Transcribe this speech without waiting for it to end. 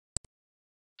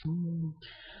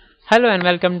Hello and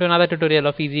welcome to another tutorial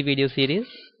of Easy Video Series.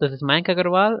 This is Mayank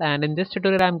Agarwal, and in this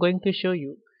tutorial I am going to show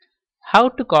you how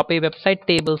to copy website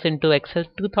tables into Excel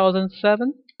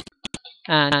 2007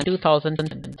 and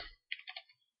 2010.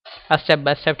 A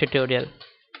step-by-step tutorial.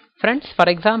 Friends, for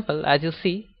example, as you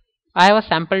see, I have a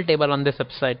sample table on this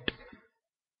website.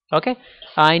 Okay,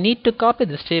 I need to copy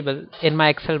this table in my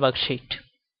Excel worksheet.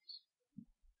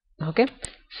 Okay,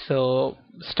 so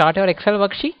start your Excel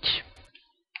worksheet.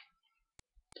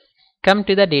 Come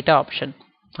to the data option.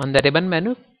 On the ribbon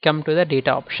menu, come to the data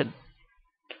option.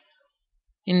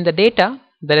 In the data,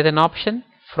 there is an option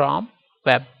from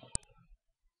web.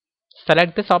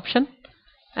 Select this option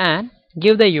and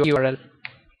give the URL.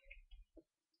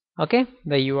 Okay,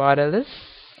 the URL is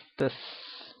this,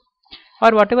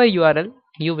 or whatever URL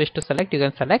you wish to select, you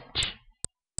can select.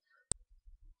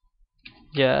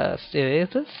 Just erase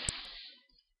this.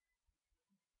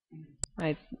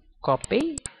 I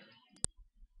copy,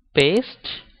 paste,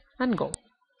 and go.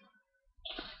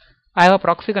 I have a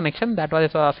proxy connection, that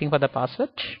was asking for the password,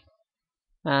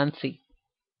 and see,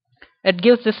 it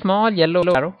gives this small yellow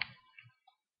arrow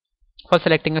for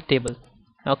selecting a table.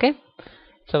 Okay,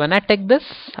 so when I take this,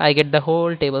 I get the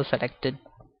whole table selected.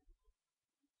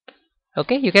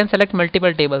 Okay, you can select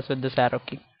multiple tables with this arrow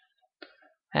key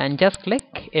and just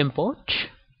click import.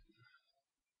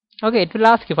 Okay, it will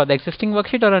ask you for the existing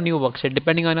worksheet or a new worksheet.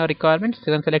 Depending on your requirements,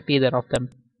 you can select either of them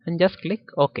and just click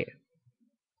OK.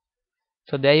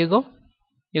 So there you go,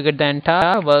 you get the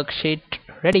entire worksheet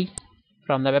ready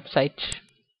from the website.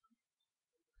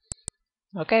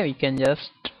 Okay, we can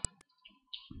just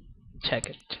check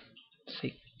it.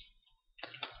 See,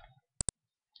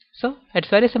 so it's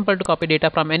very simple to copy data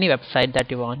from any website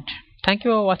that you want. Thank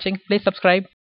you for watching. Please subscribe.